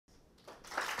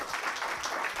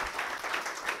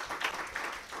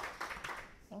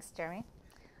Jeremy.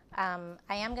 I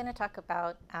am going to talk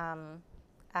about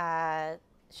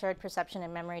shared perception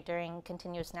and memory during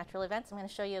continuous natural events. I'm going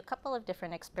to show you a couple of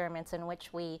different experiments in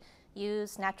which we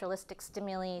use naturalistic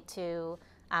stimuli to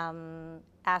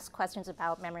ask questions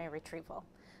about memory retrieval.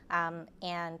 Our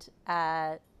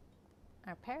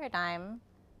paradigm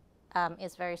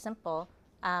is very simple.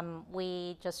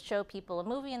 We just show people a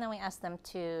movie and then we ask them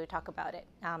to talk about it,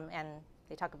 and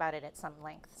they talk about it at some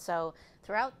length. So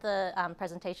throughout the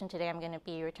presentation today, I'm going to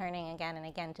be returning again and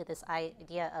again to this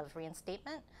idea of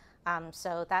reinstatement.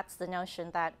 So that's the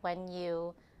notion that when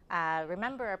you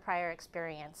remember a prior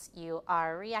experience, you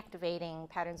are reactivating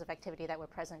patterns of activity that were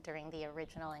present during the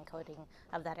original encoding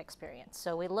of that experience.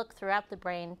 So we look throughout the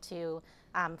brain to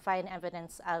find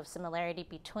evidence of similarity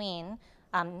between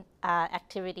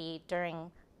activity during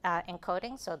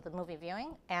encoding, so the movie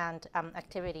viewing, and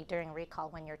activity during recall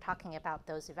when you're talking about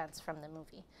those events from the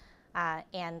movie.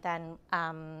 And then,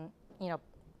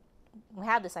 we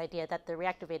have this idea that the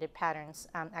reactivated patterns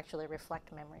actually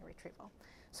reflect memory retrieval.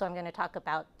 So I'm going to talk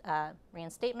about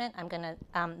reinstatement. I'm going to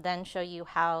then show you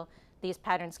how these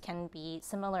patterns can be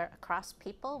similar across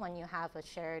people when you have a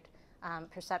shared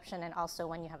perception and also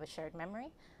when you have a shared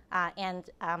memory.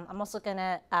 I'm also going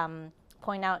to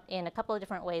point out in a couple of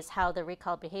different ways how the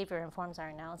recall behavior informs our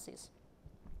analyses.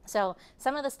 So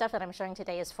some of the stuff that I'm showing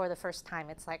today is for the first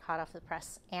time. It's like hot off the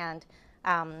press. And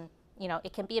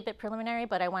it can be a bit preliminary,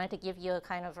 but I wanted to give you a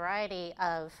kind of variety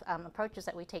of approaches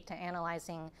that we take to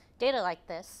analyzing data like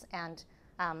this, and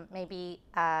maybe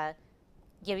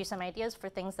give you some ideas for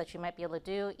things that you might be able to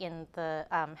do in the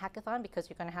hackathon, because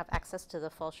you're going to have access to the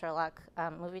full Sherlock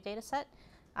movie data set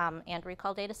and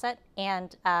recall data set.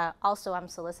 And also I'm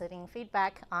soliciting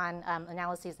feedback on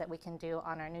analyses that we can do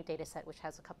on our new data set, which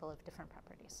has a couple of different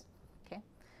properties.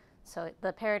 So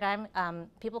the paradigm,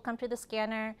 people come to the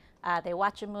scanner, they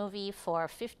watch a movie for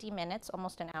 50 minutes,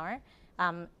 almost an hour,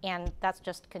 and that's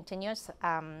just continuous.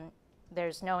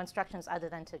 There's no instructions other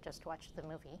than to just watch the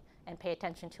movie and pay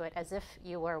attention to it as if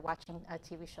you were watching a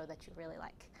TV show that you really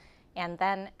like. And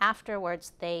then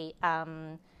afterwards, they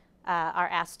are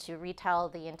asked to retell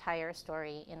the entire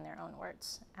story in their own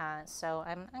words. So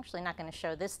I'm actually not going to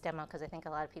show this demo because I think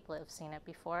a lot of people have seen it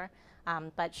before.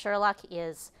 But Sherlock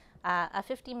is a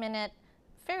 50-minute,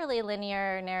 fairly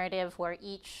linear narrative where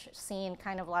each scene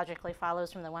kind of logically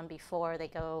follows from the one before. They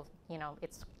go,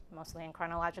 it's mostly in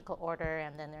chronological order,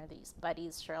 and then there are these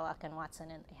buddies, Sherlock and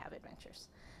Watson, and they have adventures.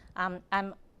 I'm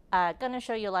going to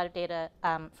show you a lot of data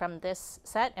from this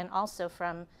set and also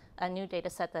from a new data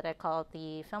set that I call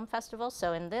the Film Festival.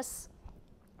 So in this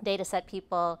data set,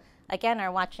 people, again,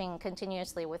 are watching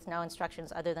continuously with no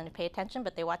instructions other than to pay attention,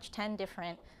 but they watch 10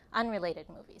 different unrelated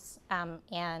movies.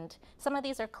 And some of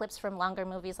these are clips from longer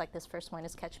movies, like this first one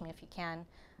is Catch Me If You Can.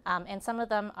 And some of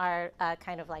them are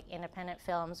kind of like independent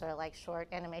films or like short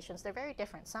animations. They're very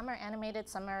different. Some are animated,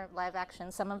 some are live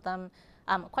action. Some of them,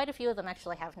 quite a few of them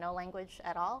actually have no language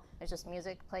at all. There's just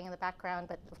music playing in the background,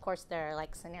 but of course there are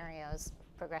like scenarios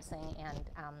progressing, and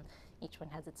each one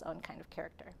has its own kind of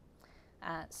character.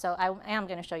 So I am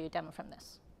going to show you a demo from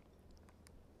this.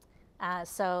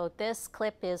 So this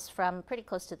clip is from pretty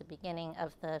close to the beginning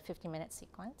of the 50-minute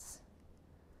sequence.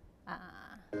 Oh.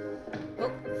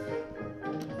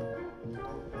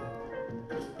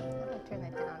 Turn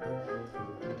that down.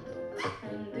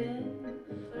 And then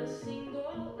a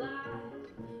single lie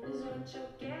is what you're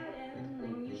getting,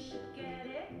 and you should get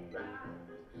it right.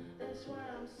 That's what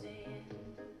I'm saying.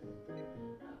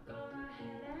 Now go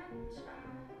ahead and try.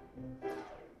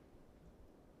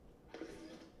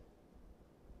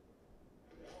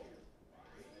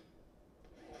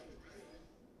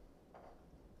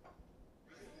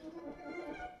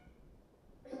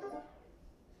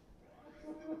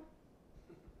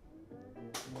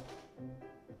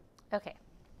 Okay.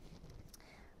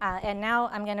 And now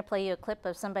I'm going to play you a clip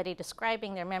of somebody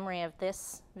describing their memory of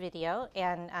this video.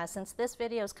 And since this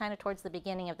video is kind of towards the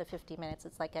beginning of the 50 minutes,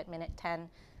 it's like at minute 10,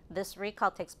 this recall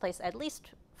takes place at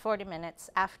least 40 minutes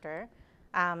after.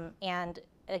 And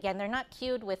again, they're not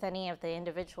cued with any of the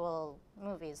individual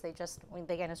movies. They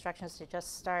get instructions to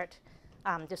just start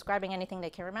describing anything they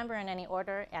can remember in any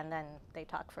order, and then they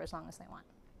talk for as long as they want.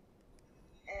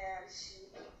 And she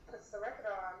puts the record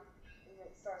on, and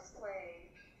it starts playing.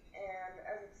 And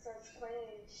as it starts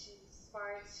playing, she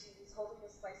finds she's holding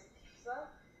a slice of pizza,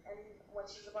 and when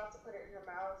she's about to put it in her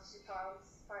mouth, she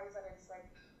finds that it's like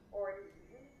already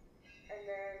eaten. And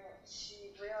then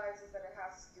she realizes that it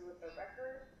has to do with the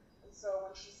record. And so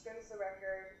when she spins the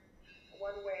record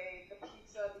one way, the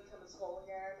pizza becomes whole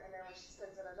again, and then when she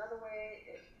spins it another way,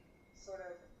 it sort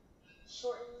of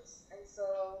shortens. And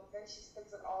so then she spins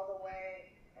it all the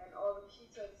way, and all the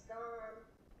pizza is gone.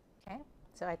 Okay,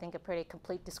 so I think a pretty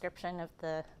complete description of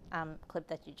the clip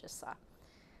that you just saw.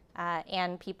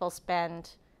 And people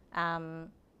spend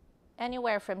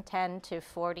anywhere from 10 to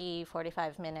 40,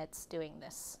 45 minutes doing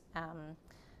this.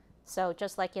 So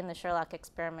just like in the Sherlock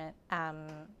experiment,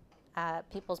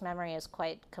 people's memory is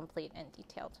quite complete and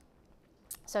detailed.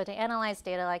 So to analyze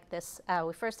data like this,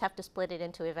 we first have to split it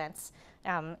into events.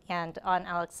 And on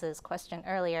Alex's question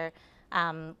earlier,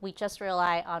 we just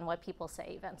rely on what people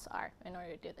say events are in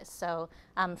order to do this. So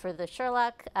for the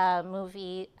Sherlock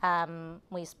movie,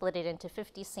 we split it into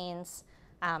 50 scenes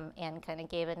and kind of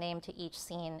gave a name to each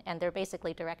scene. And they're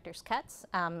basically director's cuts.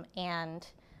 And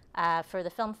for the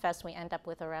Film Fest, we end up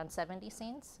with around 70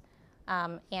 scenes.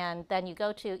 And then you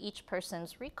go to each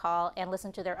person's recall and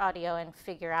listen to their audio and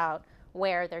figure out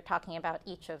where they're talking about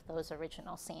each of those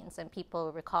original scenes. And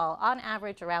people recall, on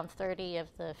average, around 30 of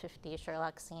the 50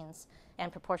 Sherlock scenes,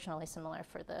 and proportionally similar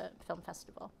for the film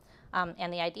festival.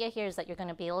 And the idea here is that you're going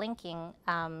to be linking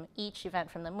each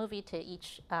event from the movie to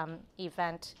each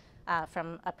event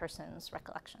from a person's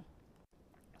recollection.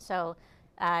 So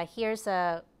here's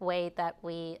a way that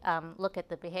we look at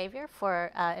the behavior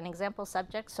for an example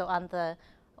subject. So on the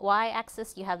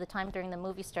y-axis, you have the time during the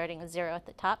movie starting with 0 at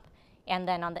the top. And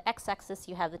then on the x-axis,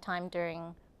 you have the time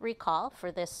during recall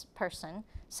for this person.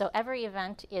 So every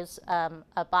event is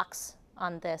a box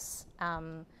on this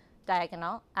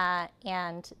diagonal.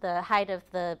 And the height of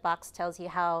the box tells you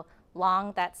how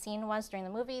long that scene was during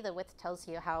the movie. The width tells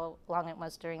you how long it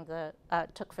was during the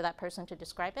took for that person to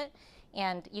describe it.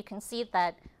 And you can see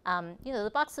that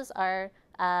the boxes are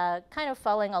kind of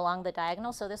falling along the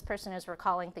diagonal, so this person is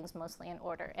recalling things mostly in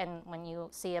order. And when you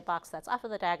see a box that's off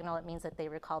of the diagonal, it means that they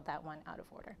recalled that one out of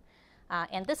order.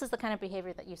 And this is the kind of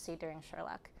behavior that you see during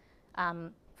Sherlock.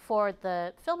 For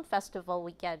the film festival,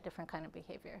 we get a different kind of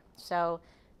behavior. So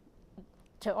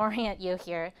to orient you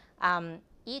here,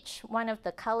 each one of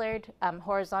the colored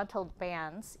horizontal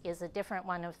bands is a different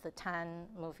one of the 10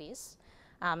 movies.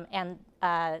 And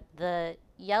the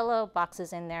yellow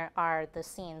boxes in there are the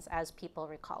scenes as people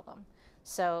recall them.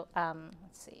 So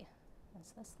let's see,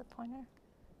 is this the pointer?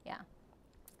 Yeah.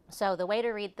 So the way to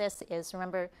read this is,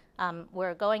 remember,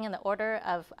 we're going in the order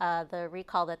of the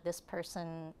recall that this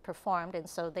person performed. And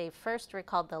so they first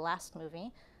recalled the last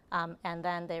movie, and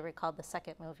then they recalled the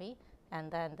second movie,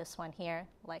 and then this one here,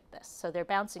 like this. So they're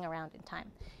bouncing around in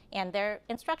time. And their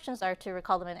instructions are to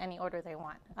recall them in any order they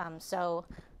want.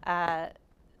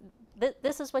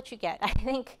 This is what you get. I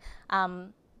think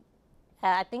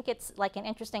it's like an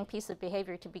interesting piece of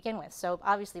behavior to begin with. So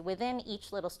obviously within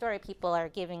each little story, people are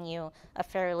giving you a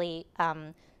fairly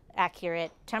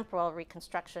accurate temporal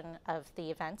reconstruction of the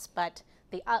events, but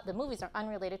the movies are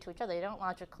unrelated to each other. They don't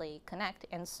logically connect,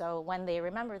 and so when they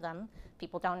remember them,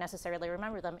 people don't necessarily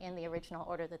remember them in the original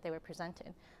order that they were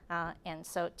presented. And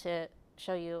so to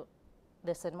show you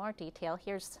this in more detail,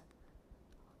 here's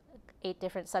 8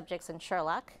 different subjects in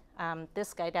Sherlock.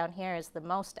 This guy down here is the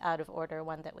most out of order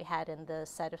one that we had in the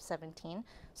set of 17.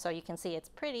 So you can see it's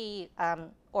pretty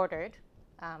ordered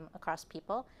across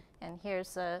people. And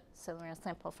here's a similar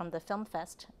example from the Film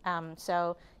Fest.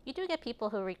 So you do get people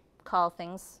who recall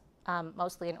things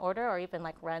mostly in order, or even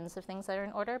like runs of things that are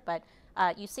in order, but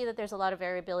you see that there's a lot of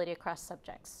variability across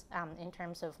subjects in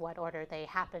terms of what order they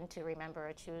happen to remember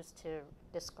or choose to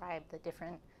describe the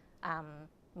different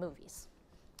movies.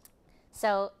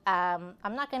 So I'm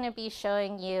not going to be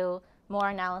showing you more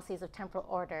analyses of temporal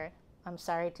order. I'm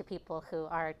sorry to people who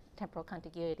are temporal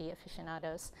contiguity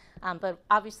aficionados, but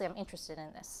obviously I'm interested in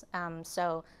this.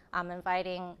 So I'm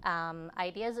inviting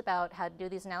ideas about how to do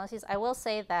these analyses. I will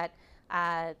say that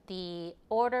the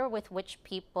order with which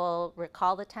people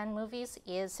recall the 10 movies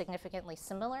is significantly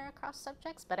similar across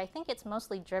subjects, but I think it's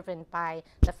mostly driven by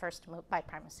the first by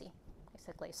primacy,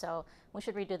 basically. So we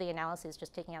should redo the analyses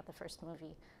just taking out the first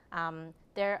movie.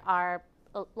 There are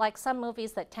like some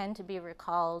movies that tend to be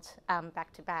recalled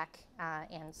back to back,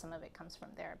 and some of it comes from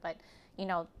there. But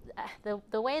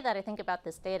the way that I think about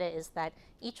this data is that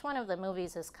each one of the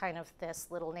movies is kind of this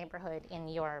little neighborhood in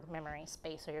your memory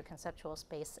space or your conceptual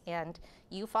space, and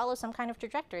you follow some kind of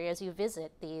trajectory as you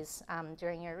visit these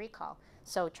during your recall.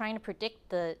 So trying to predict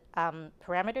the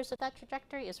parameters of that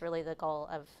trajectory is really the goal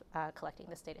of collecting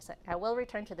this data set. I will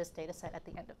return to this data set at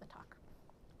the end of the talk.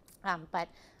 But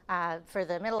for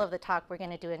the middle of the talk, we're going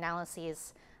to do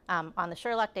analyses on the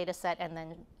Sherlock data set, and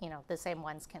then the same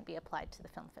ones can be applied to the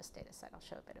Film Fest data set. I'll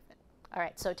show a bit of it. All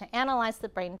right, so to analyze the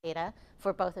brain data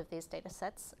for both of these data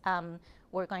sets,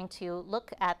 we're going to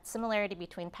look at similarity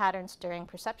between patterns during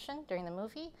perception, during the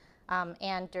movie,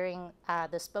 and during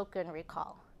the spoken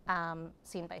recall,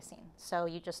 scene by scene. So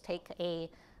you just take a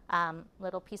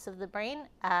little piece of the brain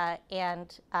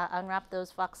and unwrap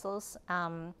those voxels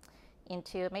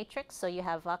into a matrix. So you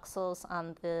have voxels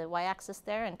on the y-axis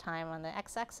there and time on the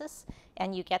x-axis,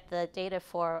 and you get the data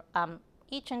for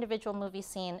each individual movie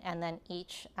scene and then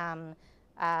each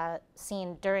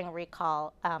scene during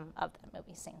recall of the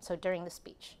movie scene, so during the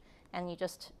speech. And you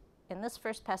just, in this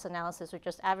first pass analysis, we're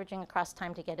just averaging across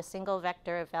time to get a single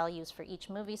vector of values for each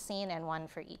movie scene and one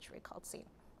for each recalled scene.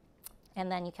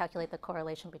 And then you calculate the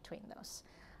correlation between those.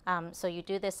 So you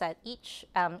do this at each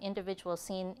individual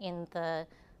scene in the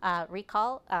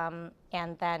recall,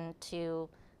 and then to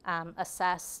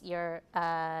assess your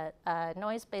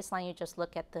noise baseline, you just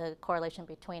look at the correlation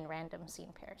between random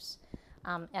scene pairs,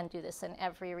 and do this in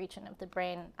every region of the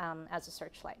brain as a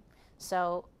searchlight.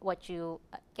 So what you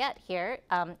get here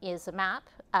is a map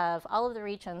of all of the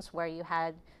regions where you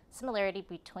had similarity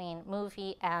between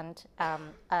movie and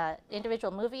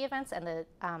individual movie events and the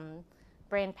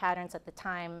brain patterns at the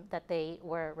time that they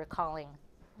were recalling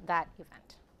that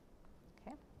event.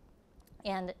 Okay?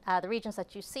 And the regions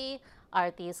that you see are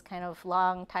these kind of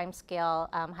long time scale,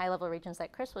 high-level regions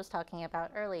that Chris was talking about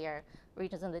earlier,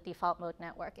 regions in the default mode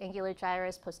network: angular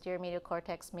gyrus, posterior medial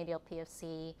cortex, medial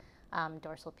PFC,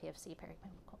 dorsal PFC,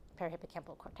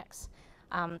 perihippocampal cortex.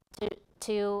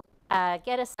 To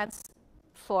get a sense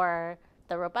for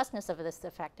the robustness of this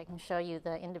effect, I can show you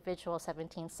the individual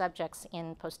 17 subjects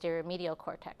in posterior medial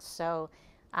cortex. So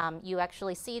you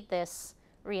actually see this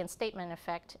reinstatement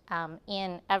effect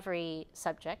in every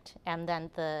subject, and then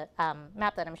the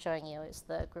map that I'm showing you is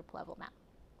the group level map.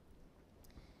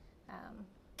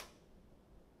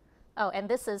 Oh, and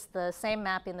this is the same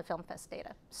map in the FilmFest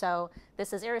data. So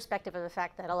this is irrespective of the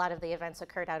fact that a lot of the events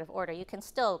occurred out of order. You can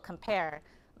still compare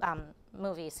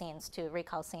movie scenes to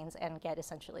recall scenes and get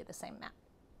essentially the same map.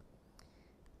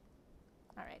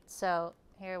 All right, so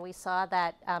here we saw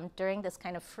that during this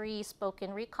kind of free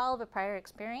spoken recall of a prior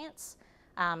experience,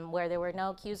 where there were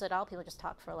no cues at all, people just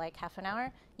talk for like half an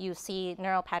hour, you see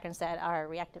neural patterns that are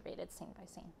reactivated scene by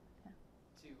scene. Yeah.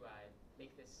 To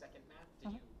make this second map,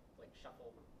 did you like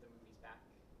shuffle the movies back?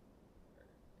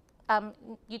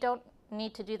 You don't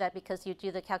need to do that because you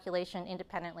do the calculation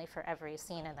independently for every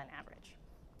scene and then average.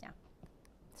 Yeah.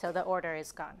 So the order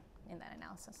is gone in that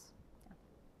analysis.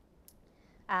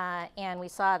 Yeah. And we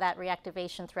saw that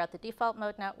reactivation throughout the default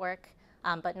mode network,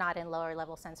 but not in lower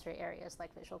level sensory areas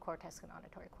like visual cortex and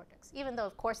auditory cortex. Even though,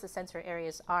 of course, the sensory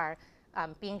areas are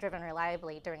being driven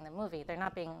reliably during the movie, they're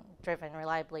not being driven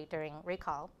reliably during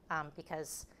recall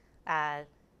because,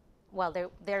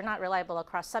 well, they're not reliable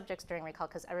across subjects during recall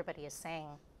because everybody is saying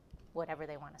whatever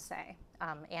they want to say.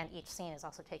 And each scene is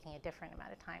also taking a different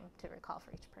amount of time to recall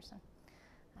for each person.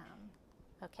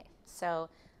 Okay, so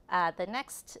the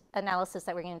next analysis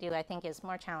that we're going to do, I think, is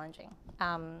more challenging.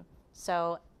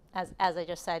 So as I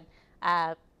just said,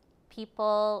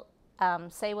 people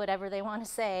say whatever they want to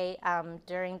say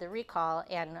during the recall,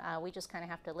 and we just kind of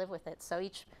have to live with it. So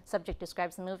each subject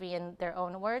describes the movie in their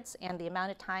own words, and the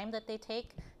amount of time that they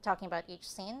take talking about each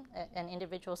scene, an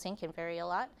individual scene, can vary a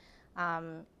lot.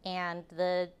 And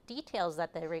the details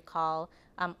that they recall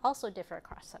also differ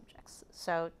across subjects.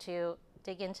 So to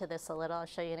dig into this a little, I'll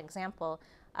show you an example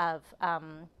of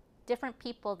different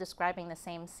people describing the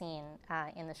same scene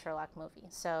in the Sherlock movie.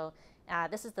 So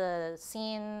this is the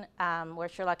scene where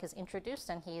Sherlock is introduced,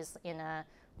 and he's in a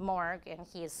morgue, and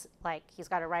he's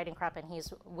got a riding crop, and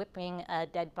he's whipping a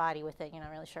dead body with it. You're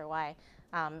not really sure why.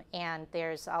 And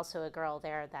there's also a girl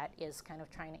there that is kind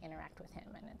of trying to interact with him,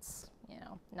 and it's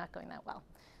not going that well.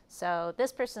 So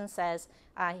this person says,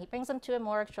 he brings them to a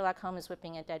morgue. Sherlock Holmes is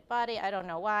whipping a dead body. I don't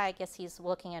know why. I guess he's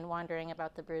looking and wondering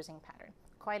about the bruising pattern.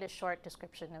 Quite a short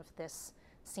description of this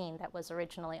scene that was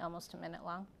originally almost a minute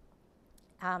long.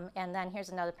 And then here's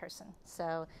another person.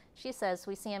 So she says,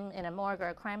 we see him in a morgue or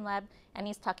a crime lab, and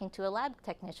he's talking to a lab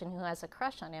technician who has a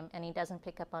crush on him, and he doesn't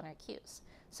pick up on her cues.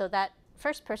 So that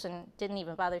first person didn't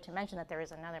even bother to mention that there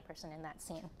is another person in that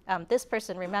scene. This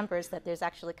person remembers that there's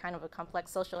actually kind of a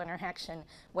complex social interaction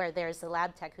where there's a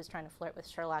lab tech who's trying to flirt with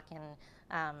Sherlock, and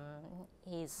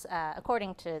he's,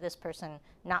 according to this person,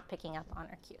 not picking up on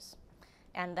her cues.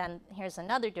 And then here's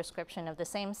another description of the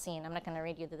same scene. I'm not going to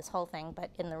read you this whole thing, but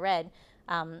in the red,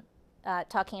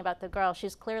 talking about the girl.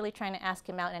 She's clearly trying to ask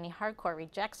him out, and he hardcore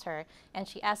rejects her. And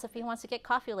she asks if he wants to get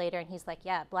coffee later, and he's like,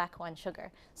 yeah, black one, sugar.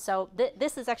 So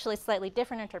this is actually a slightly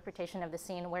different interpretation of the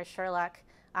scene where Sherlock,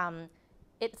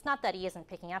 it's not that he isn't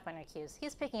picking up on her cues.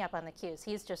 He's picking up on the cues.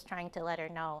 He's just trying to let her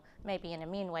know, maybe in a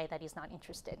mean way, that he's not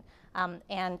interested.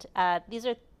 And these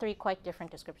are three quite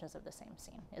different descriptions of the same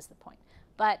scene, is the point.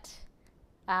 But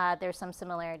there's some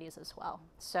similarities as well.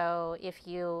 So if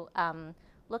you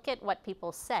look at what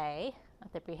people say,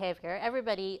 their behavior,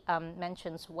 everybody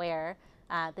mentions where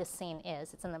this scene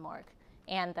is. It's in the morgue.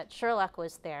 And that Sherlock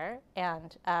was there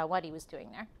and what he was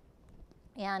doing there.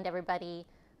 And everybody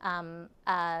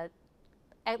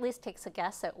at least takes a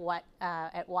guess at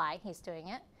why he's doing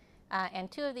it.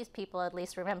 And two of these people at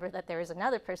least remember that there is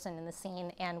another person in the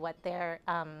scene and what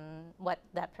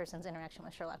that person's interaction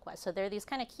with Sherlock was. So there are these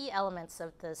kind of key elements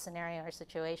of the scenario or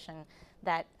situation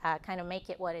that kind of make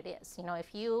it what it is. You know,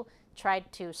 if you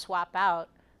tried to swap out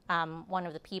one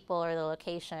of the people or the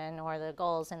location or the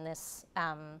goals in this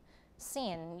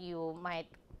scene, you might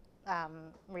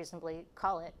reasonably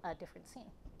call it a different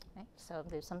scene. Right? So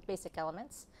there's some basic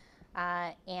elements.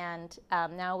 And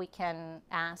now we can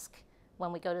ask,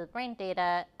 when we go to the brain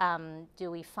data, do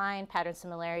we find pattern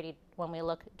similarity when we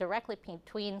look directly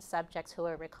between subjects who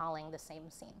are recalling the same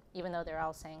scene, even though they're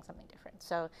all saying something different?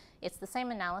 So it's the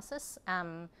same analysis.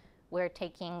 We're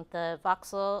taking the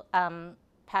voxel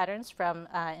patterns from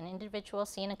an individual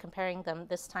scene and comparing them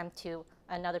this time to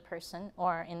another person,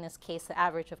 or in this case, the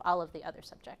average of all of the other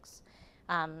subjects.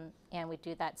 And we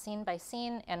do that scene by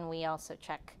scene, and we also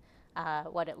check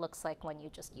what it looks like when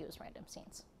you just use random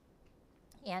scenes.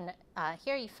 And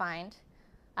here you find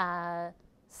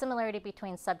similarity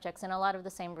between subjects in a lot of the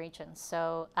same regions.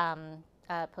 So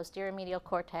posterior medial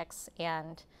cortex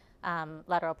and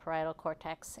lateral parietal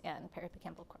cortex and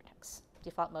parahippocampal cortex,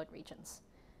 default mode regions.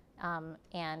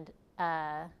 And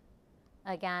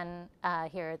again,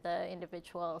 here are the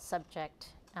individual subject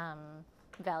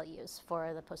values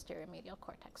for the posterior medial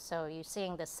cortex. So you're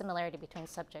seeing the similarity between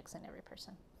subjects in every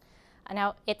person.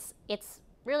 Now, it's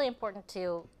really important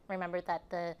to remember that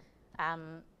the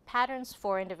patterns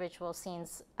for individual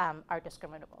scenes are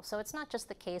discriminable. So it's not just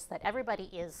the case that everybody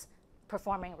is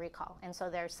performing recall, and so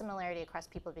there's similarity across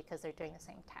people because they're doing the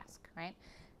same task, right?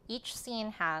 Each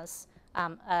scene has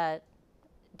a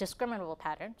discriminable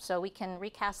pattern, so we can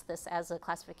recast this as a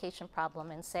classification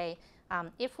problem and say,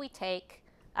 if we take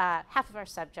half of our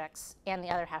subjects and the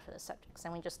other half of the subjects,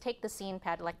 and we just take the scene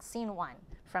pattern, like scene 1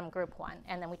 from group 1,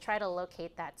 and then we try to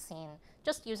locate that scene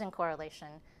just using correlation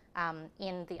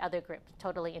in the other group,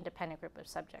 totally independent group of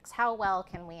subjects. How well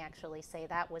can we actually say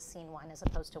that was scene 1 as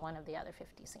opposed to one of the other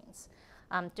 50 scenes?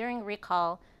 During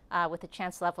recall, with a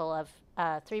chance level of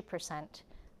 3%,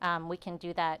 we can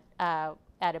do that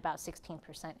at about 16%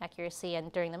 accuracy,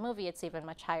 and during the movie it's even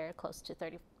much higher, close to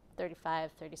 35,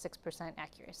 36%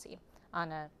 accuracy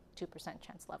on a 2%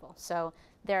 chance level. So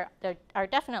there are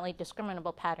definitely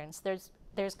discriminable patterns.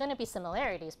 There's going to be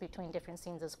similarities between different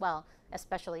scenes as well,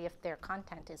 especially if their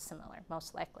content is similar,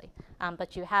 most likely.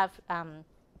 But you have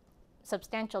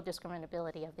substantial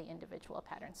discriminability of the individual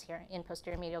patterns here in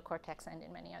posterior medial cortex and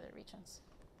in many other regions.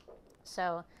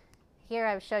 So here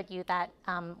I've showed you that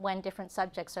when different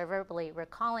subjects are verbally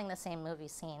recalling the same movie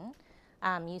scene,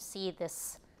 you see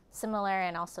this similar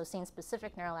and also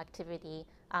scene-specific neural activity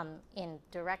in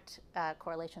direct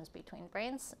correlations between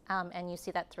brains, and you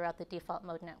see that throughout the default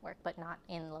mode network, but not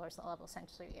in lower level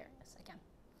sensory areas again.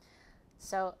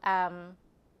 So,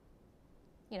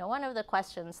 you know, one of the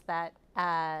questions that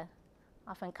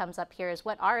often comes up here is,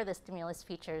 what are the stimulus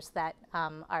features that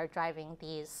are driving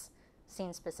these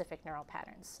scene-specific neural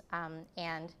patterns?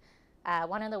 And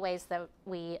one of the ways that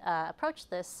we approach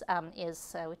this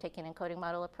is we take an encoding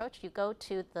model approach. You go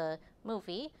to the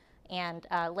movie and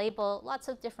label lots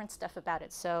of different stuff about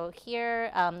it. So here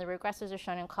the regressors are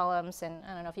shown in columns, and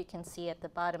I don't know if you can see at the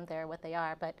bottom there what they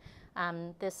are, but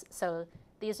so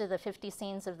these are the 50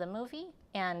 scenes of the movie,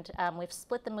 and we've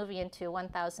split the movie into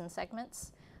 1,000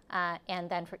 segments, and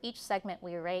then for each segment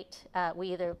we rate,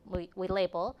 we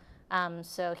label.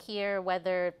 So here,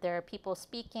 whether there are people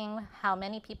speaking, how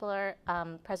many people are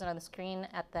present on the screen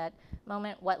at that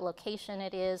moment, what location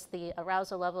it is, the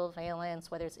arousal level of valence,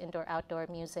 whether it's indoor, outdoor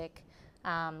music,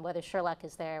 whether Sherlock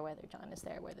is there, whether John is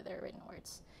there, whether there are written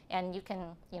words. And you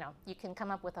can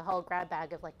come up with a whole grab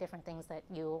bag of like different things that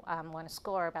you want to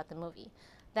score about the movie.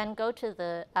 Then go to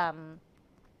the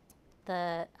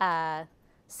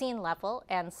scene level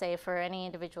and say for any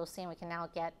individual scene we can now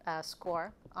get a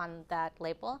score on that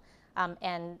label.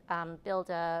 And build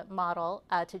a model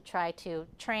to try to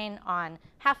train on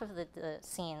half of the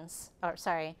scenes, or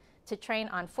sorry, to train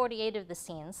on 48 of the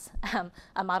scenes,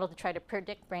 a model to try to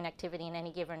predict brain activity in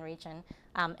any given region,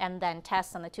 and then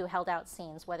test on the 2 held out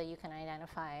scenes whether you can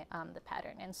identify the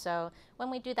pattern. And so when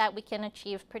we do that, we can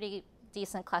achieve pretty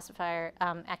decent classifier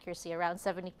accuracy, around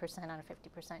 70% on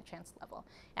a 50% chance level.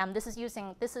 This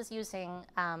is using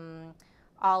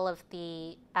all of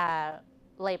the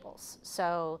labels.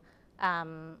 So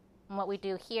what we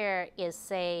do here is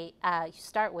say you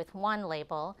start with one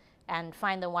label and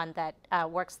find the one that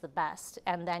works the best,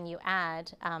 and then you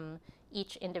add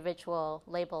each individual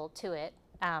label to it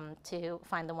to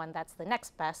find the one that's the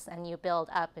next best, and you build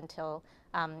up until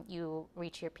you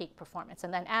reach your peak performance.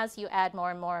 And then as you add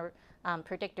more and more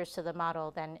predictors to the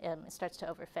model, then it starts to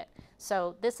overfit.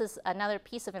 So this is another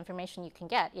piece of information you can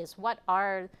get, is what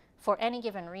are, for any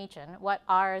given region, what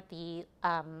are the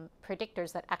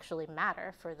predictors that actually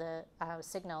matter for the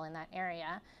signal in that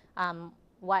area?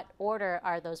 What order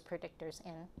are those predictors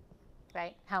in,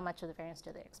 right? How much of the variance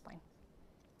do they explain?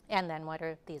 And then what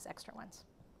are these extra ones?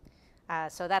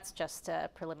 So that's just a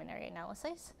preliminary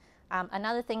analysis.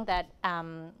 Another thing that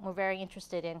we're very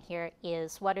interested in here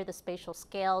is what are the spatial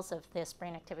scales of this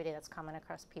brain activity that's common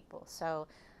across people. So,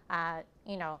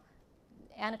 you know,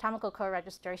 anatomical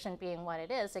co-registration being what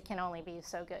it is, it can only be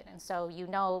so good. And so you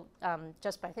know,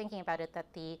 just by thinking about it, that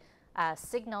the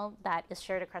signal that is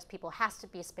shared across people has to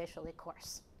be spatially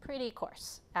coarse, pretty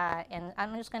coarse. And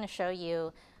I'm just going to show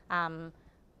you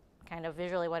kind of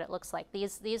visually what it looks like.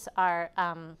 These are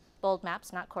bold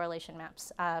maps, not correlation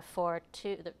maps, for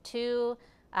two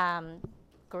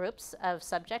groups of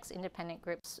subjects, independent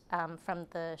groups from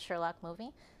the Sherlock movie.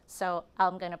 So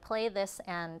I'm going to play this,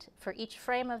 and for each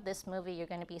frame of this movie, you're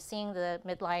going to be seeing the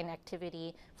midline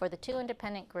activity for the two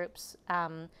independent groups,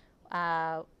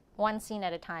 one scene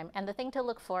at a time. And the thing to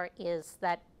look for is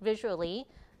that visually,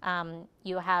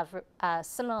 you have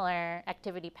similar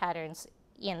activity patterns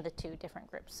in the two different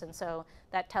groups. And so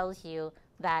that tells you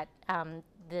that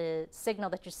the signal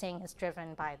that you're seeing is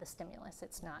driven by the stimulus.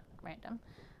 It's not random.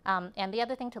 And the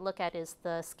other thing to look at is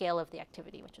the scale of the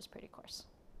activity, which is pretty coarse.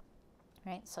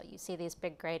 Right? So you see these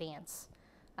big gradients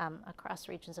across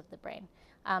regions of the brain.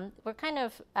 We're kind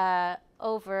of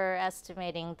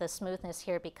overestimating the smoothness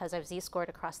here because I've z-scored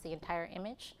across the entire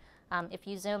image. If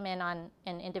you zoom in on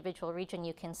an individual region,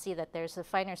 you can see that there's a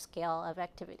finer scale of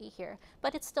activity here,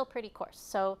 but it's still pretty coarse.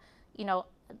 So, you know,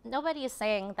 nobody is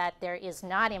saying that there is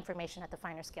not information at the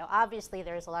finer scale. Obviously,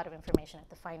 there is a lot of information at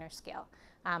the finer scale,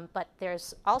 but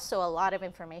there's also a lot of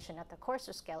information at the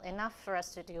coarser scale, enough for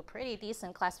us to do pretty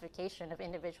decent classification of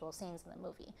individual scenes in the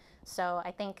movie. So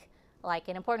I think, like,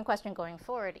 an important question going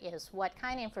forward is what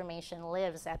kind of information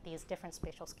lives at these different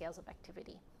spatial scales of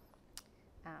activity?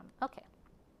 Okay.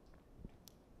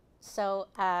 So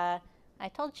I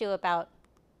told you about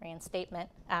reinstatement,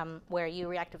 where you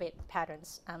reactivate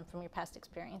patterns from your past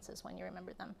experiences when you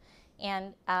remember them.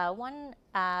 And one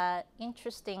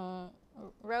interesting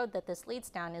road that this leads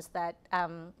down is that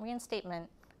reinstatement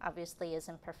obviously is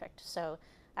imperfect. So,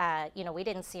 you know, we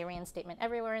didn't see reinstatement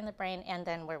everywhere in the brain, and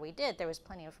then where we did, there was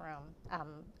plenty of room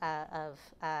of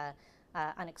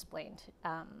unexplained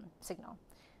signal.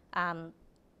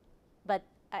 But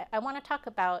I want to talk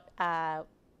about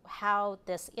how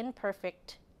this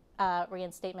imperfect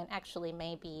reinstatement actually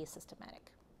may be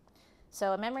systematic.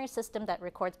 So a memory system that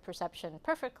records perception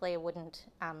perfectly wouldn't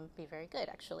be very good,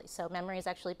 actually. So memories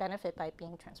actually benefit by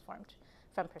being transformed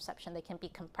from perception. They can be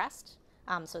compressed,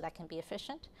 so that can be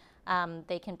efficient.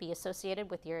 They can be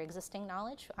associated with your existing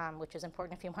knowledge, which is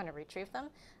important if you want to retrieve them.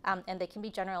 And they can be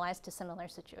generalized to similar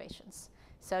situations.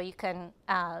 So you can,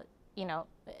 you know,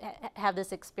 have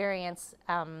this experience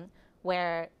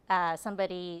where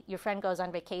your friend goes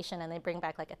on vacation and they bring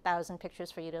back like 1,000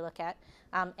 pictures for you to look at.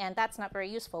 And that's not very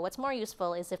useful. What's more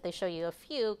useful is if they show you a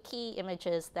few key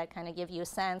images that kind of give you a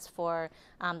sense for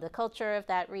the culture of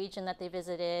that region that they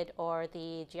visited, or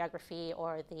the geography,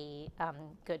 or the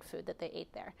good food that they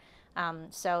ate there.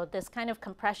 So this kind of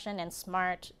compression and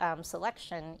smart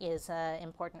selection is an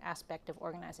important aspect of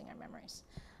organizing our memories.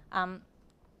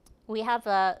 We have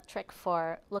a trick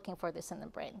for looking for this in the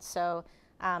brain. So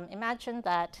imagine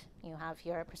that you have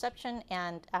your perception,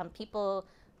 and people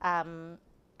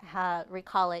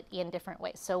recall it in different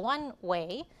ways. So one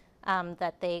way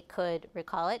that they could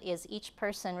recall it is each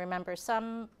person remembers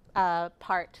some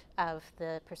part of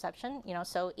the perception. You know,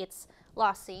 so it's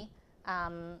lossy,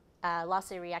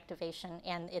 lossy reactivation,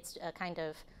 and it's a kind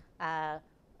of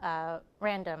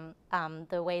random,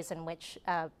 the ways in which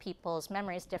people's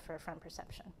memories differ from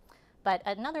perception. But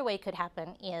another way could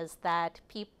happen is that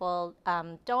people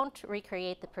don't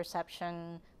recreate the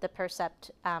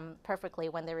percept perfectly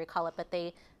when they recall it, but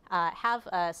they have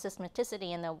a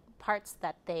systematicity in the parts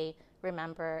that they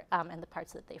remember and the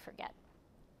parts that they forget.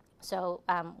 So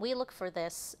we look for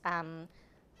this in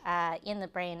the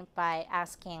brain by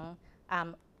asking,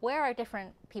 where are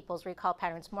different people's recall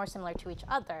patterns more similar to each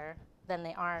other than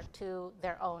they are to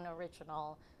their own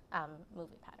original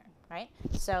movie pattern? Right?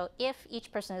 So if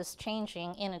each person is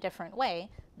changing in a different way,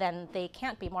 then they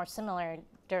can't be more similar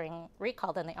during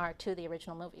recall than they are to the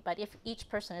original movie. But if each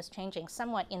person is changing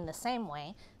somewhat in the same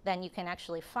way, then you can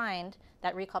actually find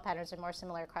that recall patterns are more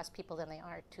similar across people than they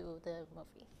are to the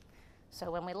movie. So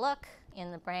when we look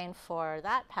in the brain for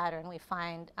that pattern, we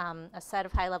find a set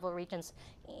of high-level regions.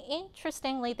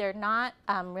 Interestingly, they're not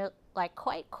like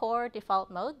quite core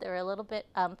default mode. They're a little bit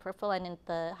peripheral and in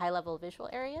the high-level visual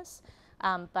areas.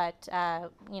 But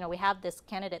we have this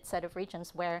candidate set of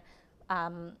regions where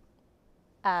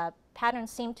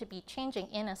patterns seem to be changing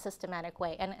in a systematic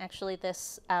way. And actually,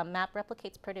 this map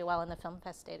replicates pretty well in the film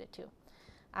fest data, too.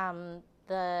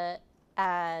 The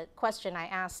question I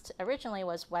asked originally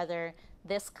was whether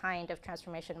this kind of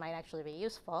transformation might actually be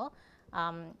useful.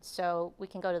 So we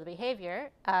can go to the behavior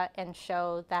and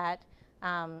show that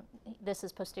this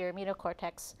is posterior medial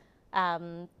cortex.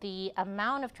 The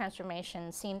amount of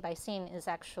transformation scene by scene is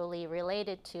actually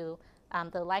related to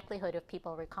the likelihood of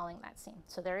people recalling that scene.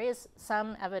 So there is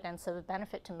some evidence of a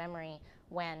benefit to memory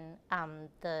when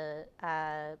the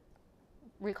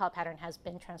recall pattern has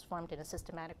been transformed in a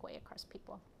systematic way across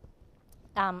people.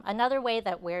 Another way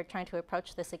that we're trying to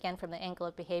approach this, again from the angle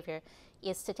of behavior,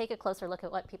 is to take a closer look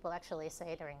at what people actually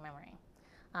say during memory.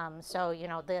 So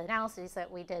the analyses that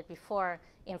we did before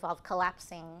involved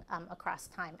collapsing across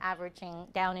time, averaging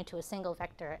down into a single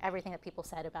vector everything that people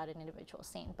said about an individual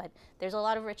scene. But there's a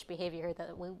lot of rich behavior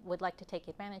that we would like to take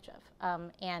advantage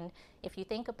of. And if you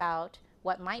think about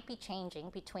what might be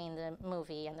changing between the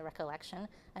movie and the recollection,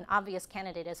 an obvious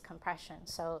candidate is compression.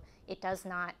 So it does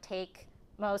not take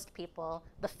most people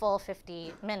the full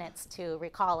 50 minutes to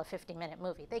recall a 50-minute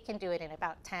movie. They can do it in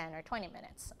about 10 or 20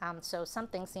 minutes. So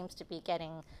something seems to be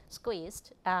getting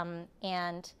squeezed.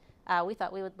 And we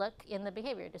thought we would look in the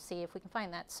behavior to see if we can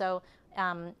find that. So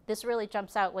this really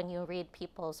jumps out when you read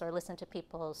people's or listen to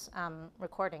people's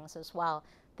recordings as well.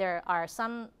 There are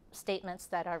some statements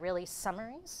that are really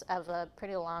summaries of a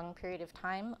pretty long period of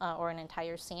time or an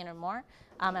entire scene or more.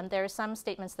 And there are some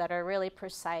statements that are really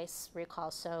precise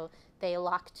recalls. So they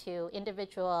lock to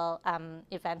individual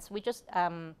events. We just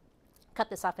cut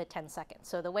this off at 10 seconds.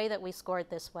 So the way that we scored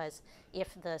this was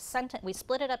if the sentence, we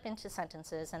split it up into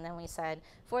sentences, and then we said,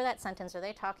 for that sentence, are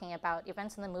they talking about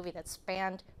events in the movie that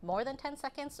spanned more than 10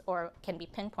 seconds or can be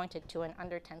pinpointed to an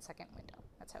under 10-second window?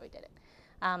 That's how we did it.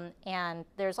 And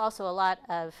there's also a lot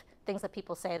of things that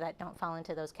people say that don't fall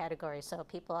into those categories. So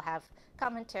people have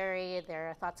commentary,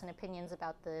 their thoughts and opinions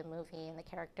about the movie and the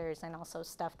characters, and also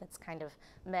stuff that's kind of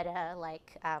meta,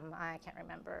 like I can't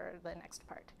remember the next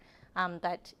part.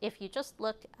 But if you just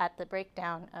look at the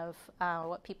breakdown of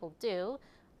what people do,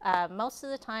 most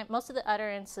of the time, most of the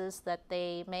utterances that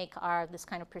they make are this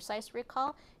kind of precise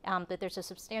recall, but there's a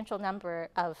substantial number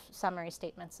of summary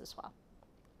statements as well.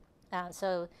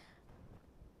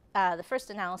 The first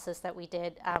analysis that we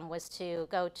did was to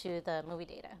go to the movie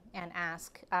data and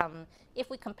ask if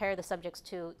we compare the subjects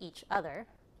to each other.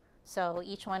 So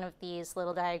each one of these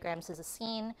little diagrams is a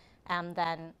scene, and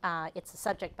then it's a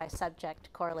subject by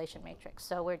subject correlation matrix.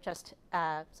 So we're just,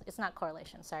 it's not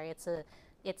correlation, sorry,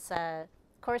 it's a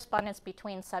correspondence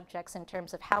between subjects in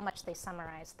terms of how much they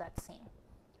summarize that scene,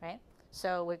 right?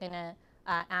 So we're going to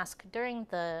ask during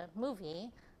the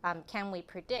movie, can we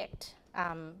predict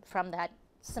from that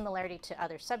similarity to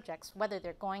other subjects whether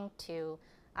they're going to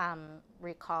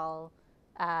recall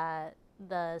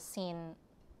the scene,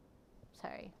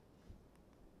 sorry.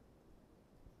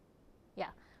 Yeah,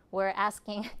 we're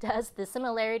asking, does the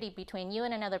similarity between you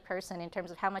and another person in terms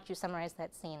of how much you summarize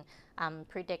that scene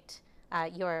predict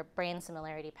your brain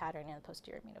similarity pattern in the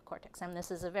posterior medial cortex? And this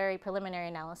is a very preliminary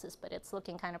analysis, but it's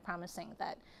looking kind of promising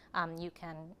that you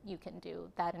can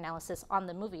do that analysis on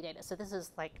the movie data. So this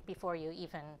is like before you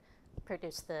even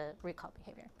produce the recall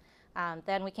behavior.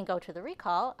 Then we can go to the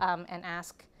recall and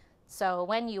ask, so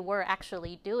when you were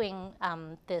actually doing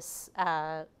this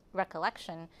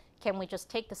recollection, can we just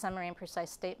take the summary and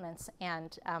precise statements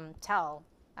and tell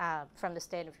from the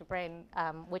state of your brain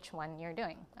which one you're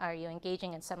doing? Are you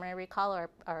engaging in summary recall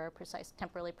or precise,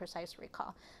 temporally precise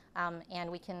recall?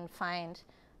 And we can find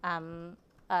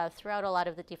throughout a lot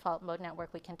of the default mode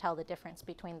network, we can tell the difference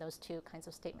between those two kinds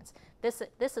of statements. This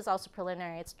is also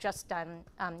preliminary. It's just done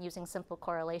using simple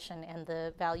correlation, and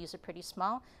the values are pretty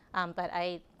small. But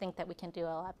I think that we can do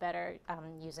a lot better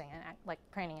using like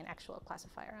training an actual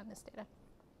classifier on this data.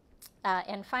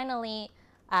 And finally,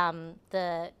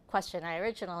 the question I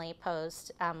originally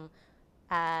posed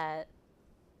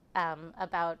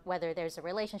about whether there's a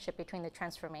relationship between the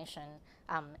transformation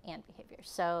and behavior.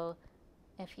 So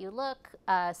if you look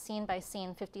scene by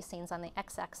scene, 50 scenes on the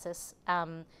x-axis,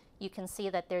 you can see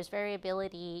that there's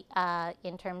variability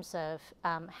in terms of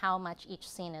how much each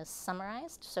scene is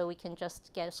summarized. So we can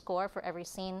just get a score for every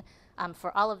scene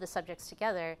for all of the subjects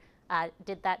together.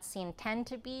 Did that scene tend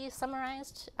to be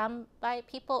summarized by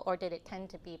people, or did it tend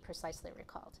to be precisely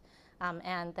recalled?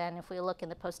 And then if we look in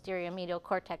the posterior medial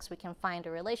cortex, we can find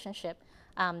a relationship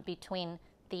between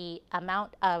the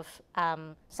amount of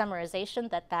summarization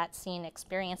that scene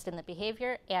experienced in the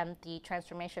behavior and the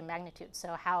transformation magnitude.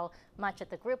 So how much at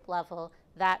the group level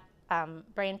that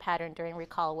brain pattern during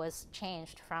recall was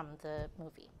changed from the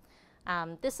movie.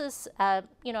 This is a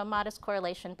modest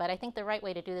correlation, but I think the right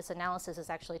way to do this analysis is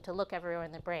actually to look everywhere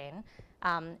in the brain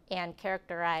and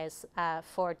characterize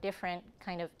for different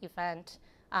kind of event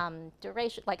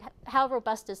duration, like how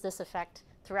robust is this effect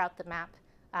throughout the map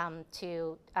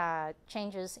to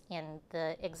changes in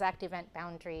the exact event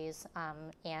boundaries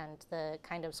and the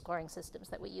kind of scoring systems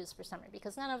that we use for summary,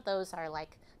 because none of those are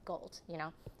like gold,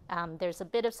 there's a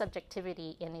bit of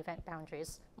subjectivity in event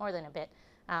boundaries, more than a bit.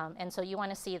 And so you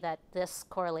want to see that this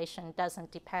correlation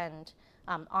doesn't depend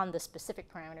on the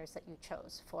specific parameters that you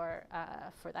chose for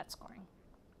that scoring.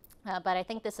 But I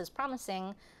think this is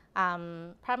promising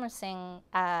to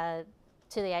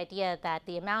the idea that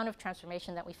the amount of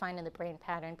transformation that we find in the brain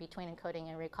pattern between encoding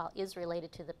and recall is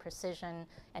related to the precision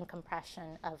and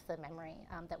compression of the memory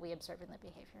that we observe in the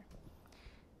behavior.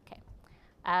 Okay,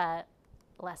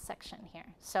 last section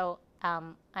here. So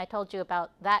I told you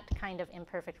about that kind of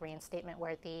imperfect reinstatement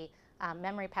where the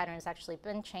memory pattern has actually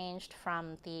been changed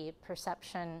from the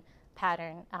perception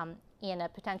pattern in a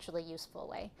potentially useful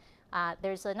way.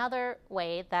 There's another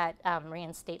way that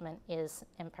reinstatement is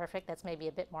imperfect that's maybe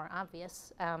a bit more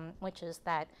obvious, which is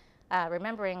that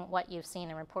remembering what you've seen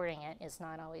and reporting it is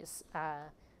not always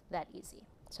that easy.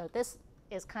 So this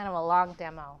is kind of a long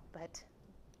demo, but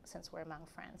since we're among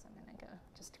friends, I'm going to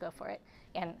go for it.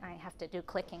 And I have to do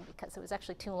clicking because it was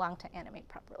actually too long to animate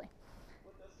properly.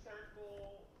 With a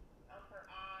circle on her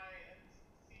eye and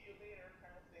see you later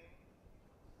kind of thing.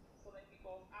 So then he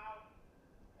goes out,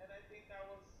 and I think that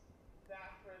was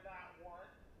that for that one.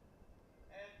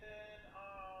 And then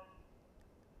what's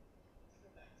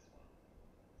the next one?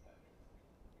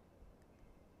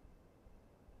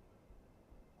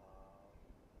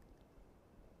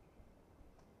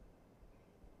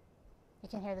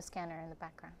 You can hear the scanner in the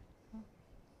background.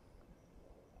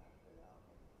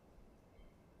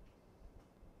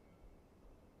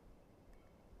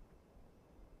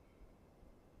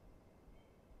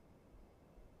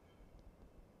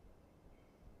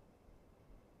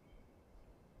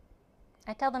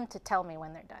 I tell them to tell me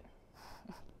when they're done.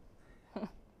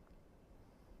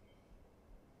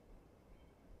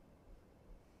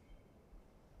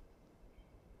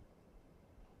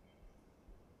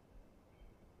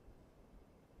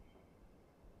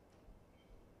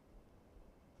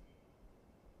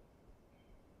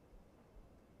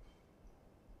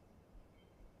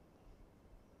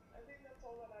 I think that's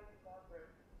all that I remember.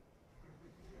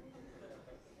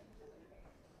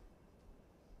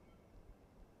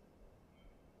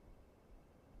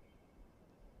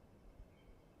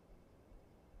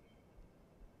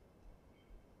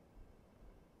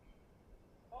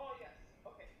 Oh, yes.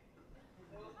 Okay. It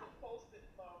was the post-it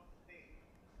thumb thing.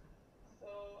 So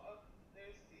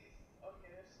there's these. Okay,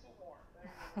 there's two more. There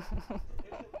you go.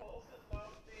 There's the post-it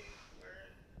thumb thing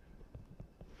where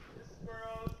this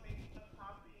girl is making a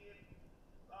copy. It's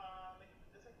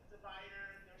like a divider.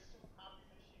 There's two copy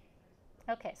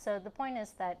machines. Okay, so the point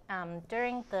is that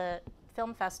during the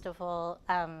film festival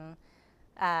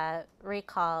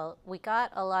recall, we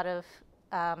got a lot of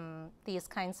these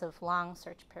kinds of long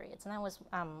search periods, and that was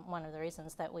one of the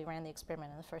reasons that we ran the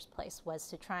experiment in the first place, was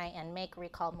to try and make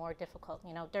recall more difficult.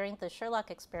 During the Sherlock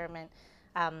experiment,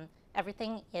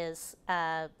 everything is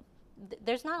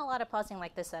there's not a lot of pausing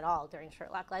like this at all during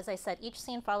Sherlock. As I said, each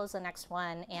scene follows the next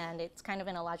one, and it's kind of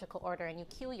in a logical order, and you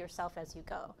cue yourself as you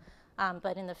go.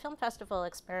 But in the film festival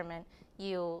experiment,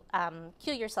 you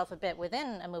cue yourself a bit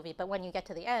within a movie, but when you get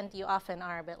to the end, you often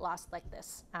are a bit lost like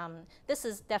this. This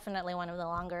is definitely one of the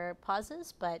longer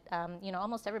pauses, but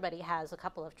almost everybody has a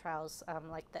couple of trials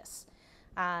like this.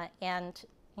 And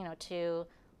to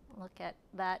look at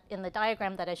that in the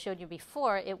diagram that I showed you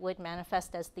before, it would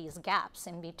manifest as these gaps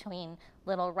in between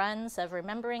little runs of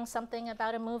remembering something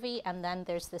about a movie, and then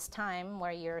there's this time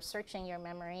where you're searching your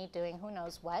memory, doing who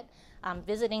knows what,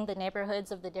 visiting the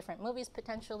neighborhoods of the different movies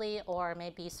potentially, or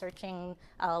maybe searching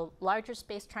a larger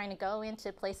space, trying to go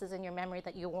into places in your memory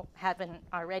that you haven't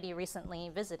already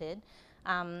recently visited.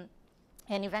 And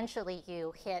eventually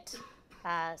you hit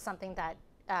something that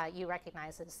you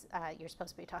recognize as you're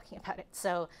supposed to be talking about it.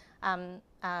 So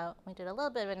we did a little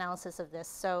bit of analysis of this.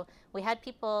 So we had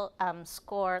people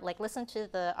score, listen to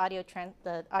the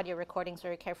audio recordings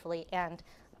very carefully, and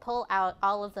pull out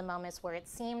all of the moments where it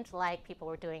seemed like people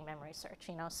were doing memory search,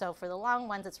 you know. So for the long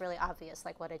ones, it's really obvious,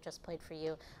 like what I just played for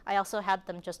you. I also had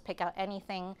them just pick out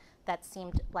anything that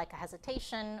seemed like a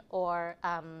hesitation, or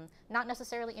not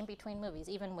necessarily in between movies.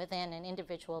 Even within an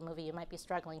individual movie, you might be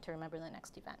struggling to remember the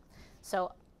next event.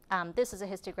 So this is a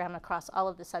histogram across all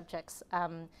of the subjects.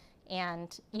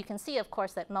 And you can see, of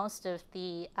course, that most of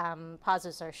the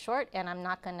pauses are short, and I'm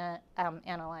not going to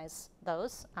analyze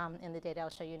those in the data I'll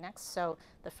show you next. So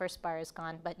the first bar is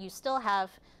gone, but you still have,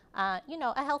 you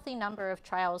know, a healthy number of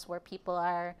trials where people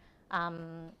are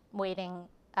waiting,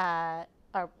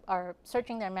 are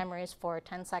searching their memories for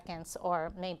 10 seconds,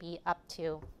 or maybe up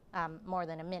to more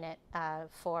than a minute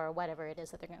for whatever it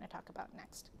is that they're going to talk about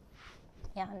next.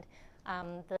 And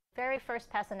the very first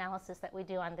pass analysis that we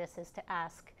do on this is to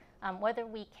ask whether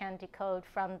we can decode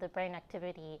from the brain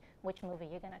activity which movie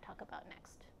you're going to talk about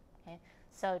next. Okay?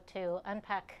 So to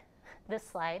unpack this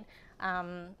slide,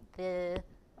 the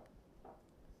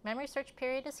memory search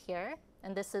period is here,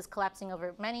 and this is collapsing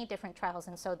over many different trials,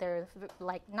 and so there are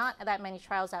like not that many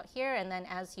trials out here, and then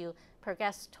as you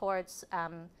progress towards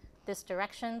this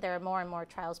direction, there are more and more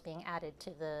trials being added to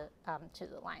the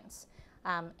lines.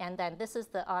 And then this is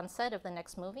the onset of the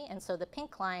next movie, and so the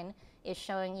pink line is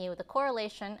showing you the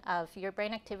correlation of your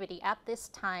brain activity at this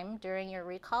time during your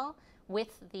recall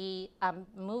with the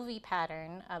movie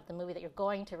pattern of the movie that you're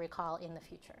going to recall in the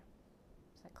future.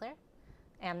 Is that clear?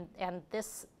 And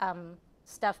this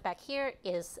stuff back here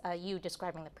is you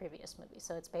describing the previous movie,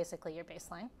 so it's basically your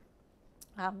baseline.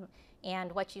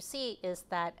 And what you see is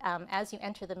that as you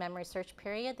enter the memory search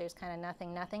period, there's kind of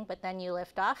nothing, but then you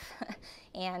lift off,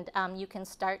 and you can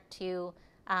start to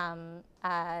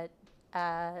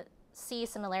see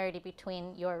similarity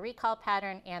between your recall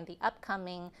pattern and the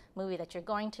upcoming movie that you're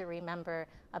going to remember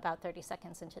about 30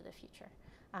 seconds into the future.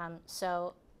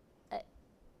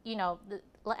 You know,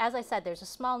 as I said, there's a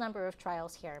small number of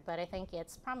trials here, but I think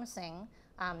it's promising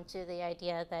to the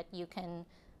idea that you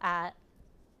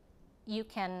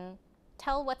can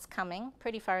tell what's coming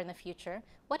pretty far in the future.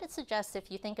 What it suggests,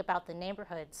 if you think about the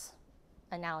neighborhoods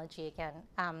analogy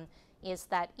again, is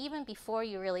that even before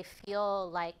you really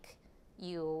feel like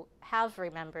you have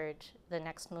remembered the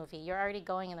next movie, you're already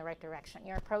going in the right direction.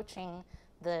 You're approaching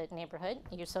the neighborhood,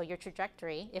 so your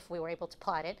trajectory, if we were able to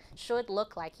plot it, should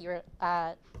look like you're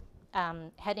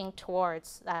heading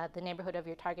towards the neighborhood of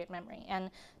your target memory. And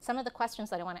some of the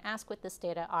questions that I want to ask with this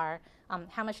data are,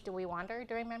 how much do we wander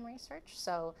during memory search?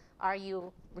 So are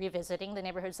you revisiting the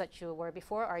neighborhoods that you were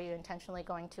before? Are you intentionally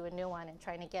going to a new one and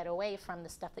trying to get away from the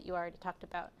stuff that you already talked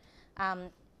about?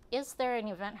 Is there an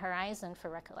event horizon for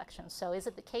recollection? So is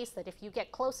it the case that if you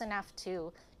get close enough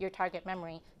to your target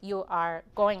memory, you are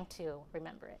going to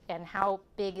remember it? And how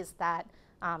big is that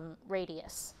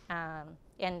radius?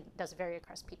 And does it vary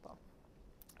across people?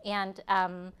 And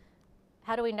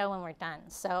how do we know when we're done?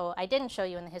 So I didn't show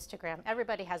you in the histogram.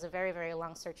 Everybody has a very, very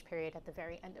long search period at the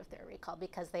very end of their recall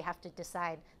because they have to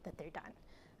decide that they're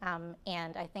done.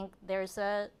 And I think there's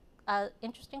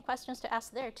interesting questions to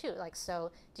ask there too. Like,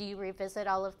 so do you revisit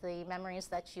all of the memories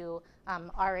that you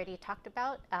already talked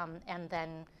about, and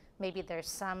then maybe there's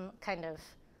some kind of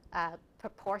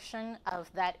proportion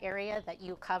of that area that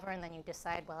you cover, and then you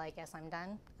decide, well, I guess I'm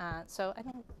done. So I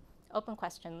think open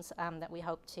questions that we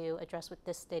hope to address with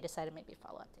this data set and maybe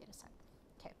follow-up data set.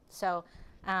 Okay, so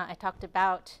I talked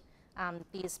about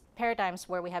these paradigms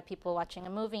where we have people watching a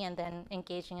movie and then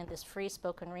engaging in this free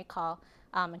spoken recall,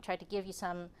 and tried to give you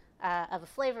some of a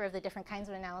flavor of the different kinds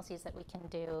of analyses that we can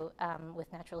do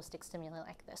with naturalistic stimuli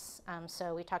like this.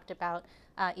 So we talked about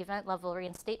event level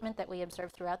reinstatement that we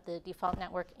observed throughout the default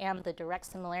network and the direct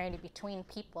similarity between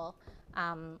people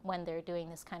when they're doing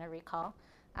this kind of recall.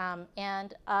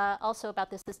 And also about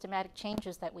the systematic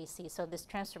changes that we see. So this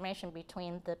transformation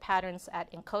between the patterns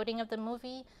at encoding of the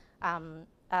movie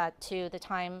to the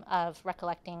time of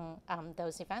recollecting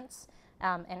those events.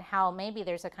 And how maybe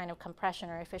there's a kind of compression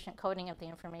or efficient coding of the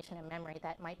information in memory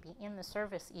that might be in the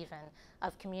service even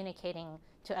of communicating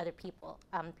to other people.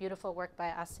 Beautiful work by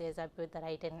Asya Zabud that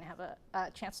I didn't have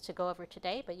a chance to go over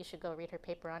today, but you should go read her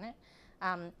paper on it.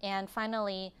 And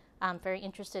finally, very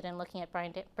interested in looking at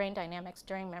brain dynamics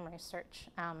during memory search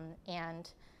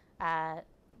and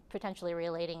potentially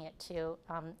relating it to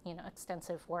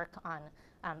extensive work on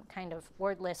kind of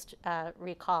word list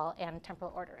recall and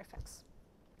temporal order effects.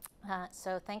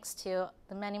 So thanks to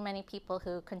the many, many people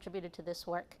who contributed to this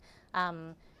work.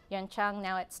 Yuan Chang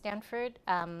now at Stanford,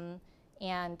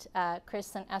 and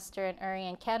Chris and Esther and Uri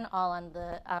and Ken all on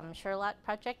the Sherlock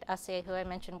project. Asya, who I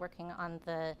mentioned, working on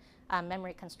the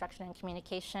memory construction and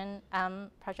communication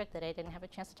project that I didn't have a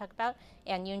chance to talk about,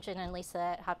 and Yoonjin and Lisa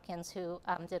at Hopkins, who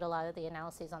did a lot of the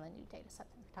analyses on the new data set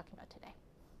that we're talking about today.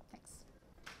 Thanks.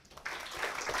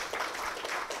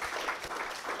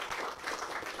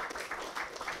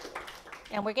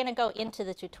 And we're going to go into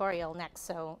the tutorial next,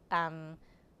 so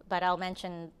but I'll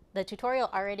mention the tutorial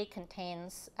already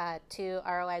contains 2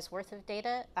 ROIs worth of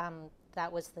data.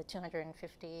 That was the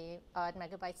 250 odd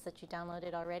megabytes that you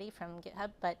downloaded already from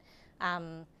GitHub, but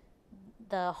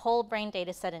the whole brain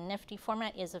data set in Nifty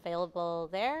format is available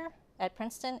there at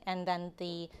Princeton, and then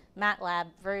the MATLAB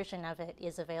version of it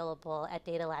is available at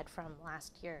DataLab from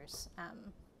last year's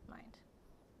Mind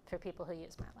for people who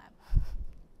use MATLAB.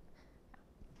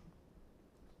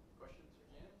 Questions for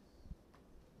Janice?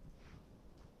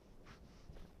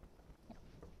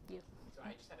 You. So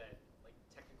I just had a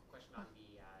technical question on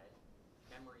the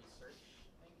memory search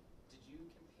thing. Did you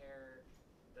compare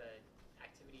the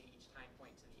activity at each time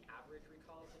point to the average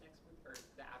recall of the next move, or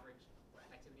the average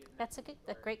activity of the next move?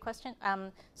 That's a great question.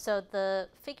 So the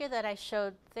figure that I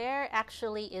showed there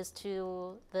actually is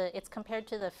it's compared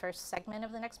to the first segment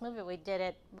of the next movie. We did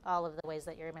it all of the ways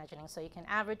that you're imagining. So you can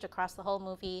average across the whole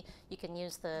movie. You can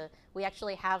use we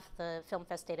actually have the Film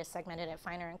Fest data segmented at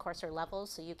finer and coarser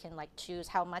levels, so you can choose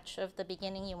how much of the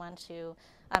beginning you want to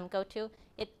go to.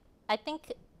 I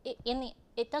think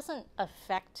it doesn't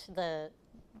affect the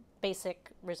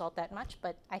basic result that much,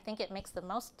 but I think it makes the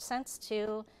most sense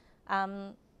to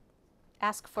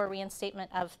ask for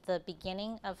reinstatement of the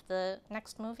beginning of the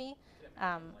next movie.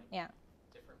 Yeah.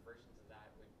 Different versions of that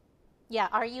would. Yeah.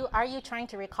 Are you trying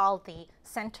to recall the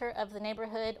center of the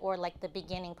neighborhood, or the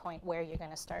beginning point where you're going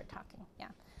to start talking?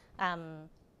 Yeah.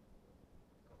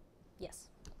 Yes,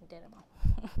 we did them all.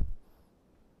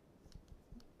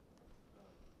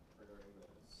 Regarding the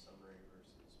summary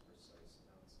versus precise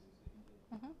analyses that you did,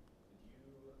 Mm-hmm.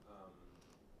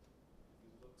 you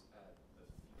looked at the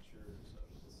features of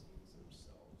the scenes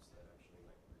themselves that actually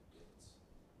predict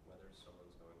whether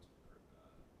someone's going to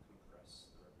compress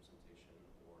the representation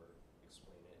or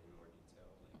explain it in more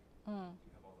detail? You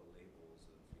have all the labels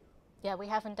of, Yeah, we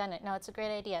haven't done it. No, it's a great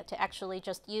idea to actually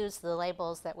just use the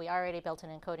labels that we already built an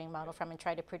encoding model from and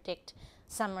try to predict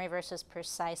summary versus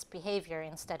precise behavior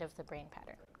instead of the brain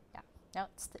pattern. Yeah. No,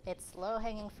 it's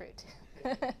low-hanging fruit. I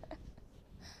think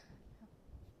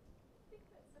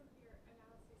that some of your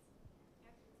analyses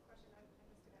answer this question. I'm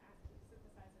just going to ask you to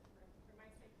synthesize it for my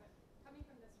sake, but coming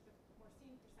from this sort of more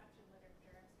scene perception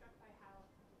literature, I'm struck by how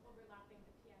overlapping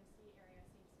the PMC area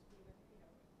seems to be with,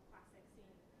 classic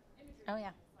scene imagery. Oh,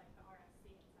 yeah. Like the RSC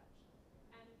and such.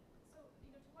 And so, to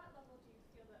what level do you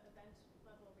feel that event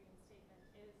level reinstatement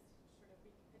is sort of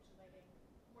recapitulating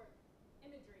more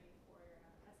imagery for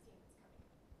a scene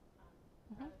that's coming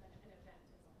rather than an event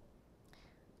as a whole?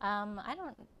 I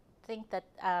don't think that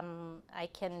I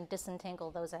can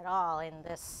disentangle those at all in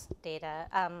this data.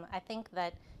 I think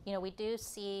that we do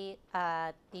see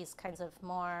these kinds of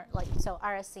more so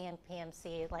RSC and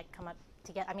PMC come up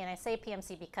together. I mean, I say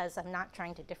PMC because I'm not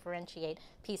trying to differentiate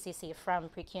PCC from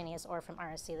precuneus or from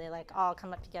RSC. They all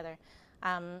come up together,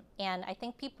 and I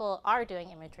think people are doing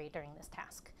imagery during this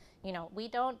task. We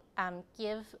don't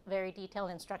give very detailed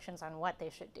instructions on what they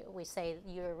should do. We say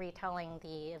you're retelling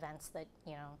the events that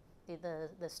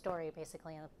the story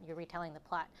basically, and you're retelling the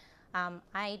plot.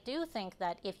 I do think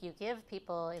that if you give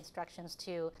people instructions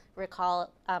to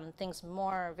recall things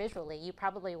more visually, you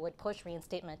probably would push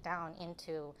reinstatement down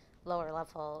into lower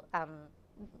level,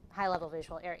 high level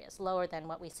visual areas, lower than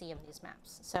what we see in these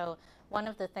maps. So one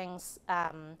of the things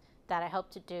that I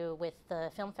hope to do with the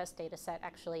Film Fest data set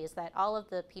actually is that all of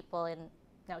the people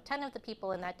 10 of the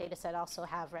people in that data set also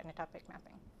have retinotopic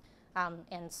mapping.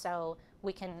 And so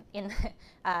we can, in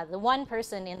the one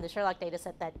person in the Sherlock data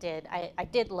set that did, I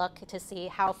did look to see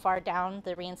how far down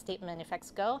the reinstatement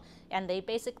effects go, and they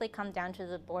basically come down to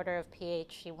the border of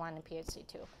PHC1 and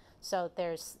PHC2. So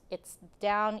it's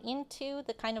down into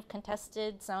the kind of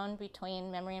contested zone between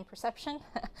memory and perception.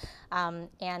 And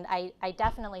I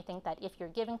definitely think that if you're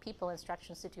giving people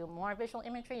instructions to do more visual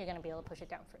imagery, you're going to be able to push it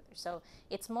down further. So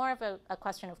it's more of a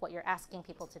question of what you're asking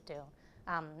people to do.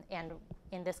 And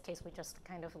in this case, we just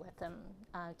kind of let them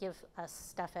give us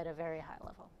stuff at a very high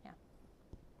level. Yeah.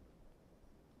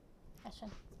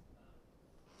 Question?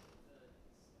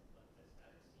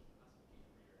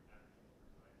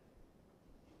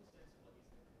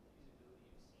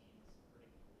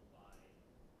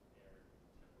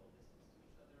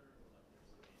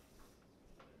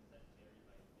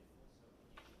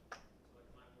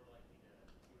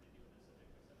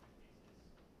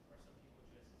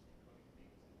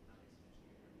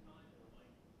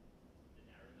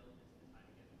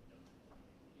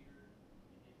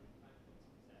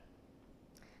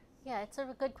 Yeah, it's a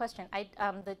good question.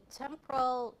 The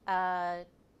temporal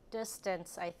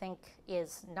distance, I think,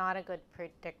 is not a good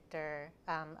predictor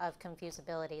of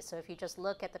confusability. So if you just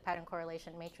look at the pattern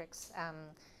correlation matrix,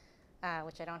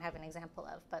 which I don't have an example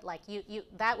of, but like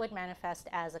that would manifest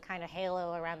as a kind of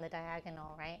halo around the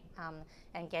diagonal, right?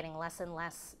 And getting less and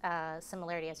less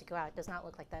similarity as you go out. It does not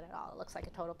look like that at all. It looks like a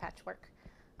total patchwork.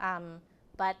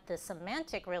 But the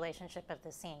semantic relationship of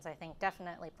the scenes, I think,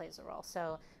 definitely plays a role.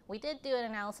 So we did do an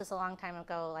analysis a long time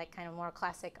ago, like kind of more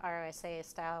classic RSA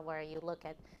style, where you look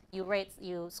at,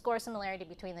 you score similarity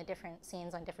between the different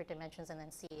scenes on different dimensions, and then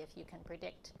see if you can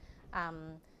predict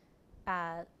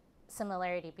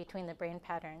similarity between the brain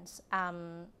patterns.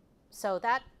 So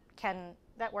that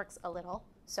works a little.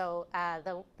 So I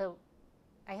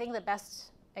think the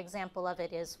best example of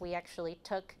it is we actually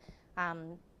took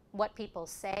what people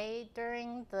say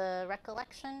during the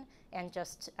recollection and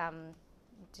just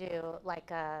do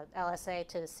like a LSA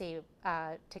to see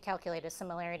to calculate a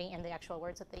similarity in the actual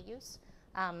words that they use,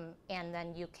 and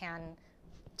then you can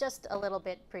just a little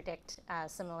bit predict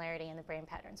similarity in the brain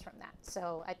patterns from that.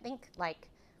 So I think like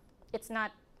it's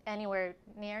not anywhere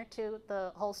near to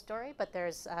the whole story, but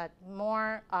there's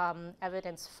more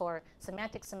evidence for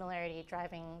semantic similarity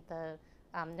driving the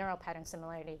neural pattern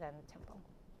similarity than temporal.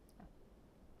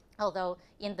 Although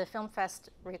in the Film Fest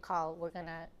recall, we're going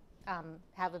to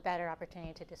have a better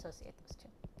opportunity to dissociate those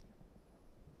two.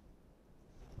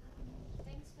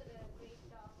 Thanks for the great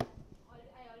talk.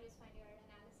 I always find your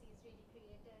analyses really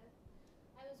creative.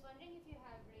 I was wondering if you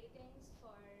have ratings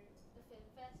for the Film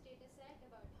Fest data set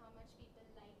about how much people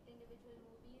liked individual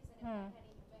movies and if that had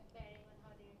any bearing on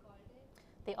how they recalled it.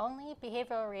 The only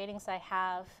behavioral ratings I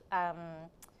have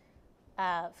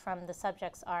from the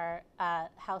subjects are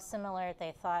how similar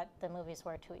they thought the movies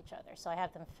were to each other. So I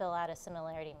have them fill out a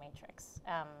similarity matrix.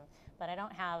 But I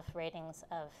don't have ratings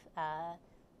of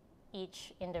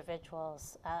each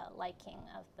individual's liking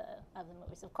of the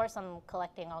movies. Of course, I'm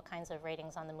collecting all kinds of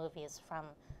ratings on the movies from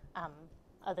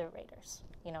other raters.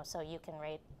 You know, so you can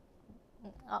rate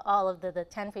all of the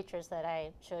 10 features that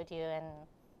I showed you and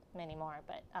many more.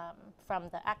 But from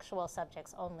the actual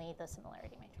subjects, only the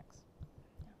similarity matrix.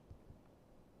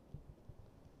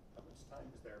 Time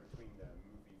is there between the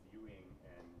movie viewing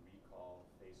and recall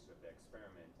phase of the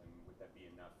experiment, and would that be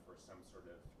enough for some sort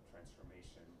of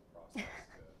transformation process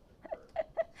to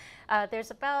occur?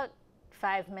 There's about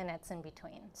 5 minutes in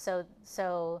between. So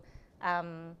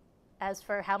as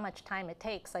for how much time it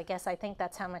takes, I think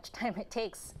that's how much time it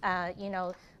takes. You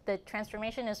know, the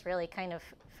transformation is really kind of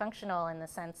functional in the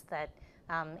sense that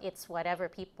it's whatever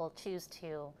people choose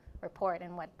to report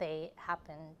and what they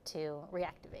happen to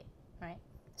reactivate, right?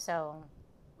 So,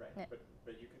 right, yeah.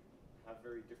 but you could have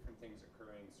very different things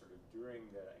occurring sort of during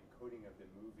the encoding of the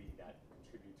movie that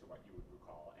contribute to what you would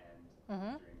recall, and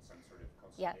during some sort of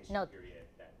consolidation period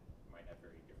that might have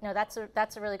very different. No,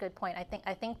 that's a really good point.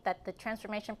 I think that the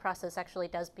transformation process actually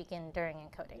does begin during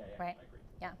encoding, right? I agree.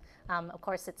 Yeah. Of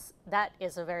course, that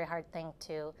is a very hard thing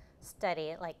to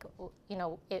study. Like, you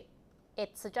know, it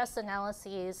suggests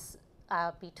analyses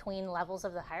between levels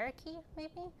of the hierarchy,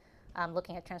 maybe.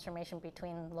 Looking at transformation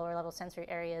between lower level sensory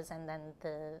areas and then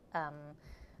the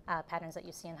patterns that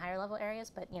you see in higher level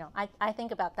areas. But, you know, I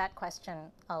think about that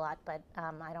question a lot, but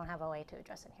I don't have a way to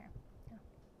address it here. Yeah.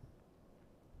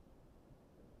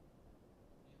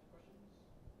 Any other questions?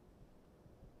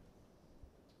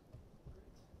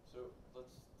 Great. So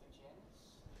let's thank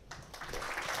Janice.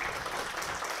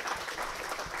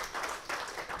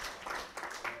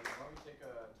 And why don't we take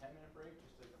a 10-minute break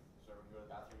just so everyone can go to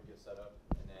the bathroom and get set up.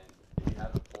 If you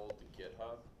haven't pulled the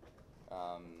GitHub,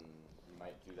 you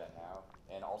might do that now.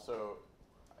 And also,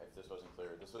 if this wasn't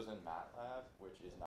clear, this was in MATLAB, which is not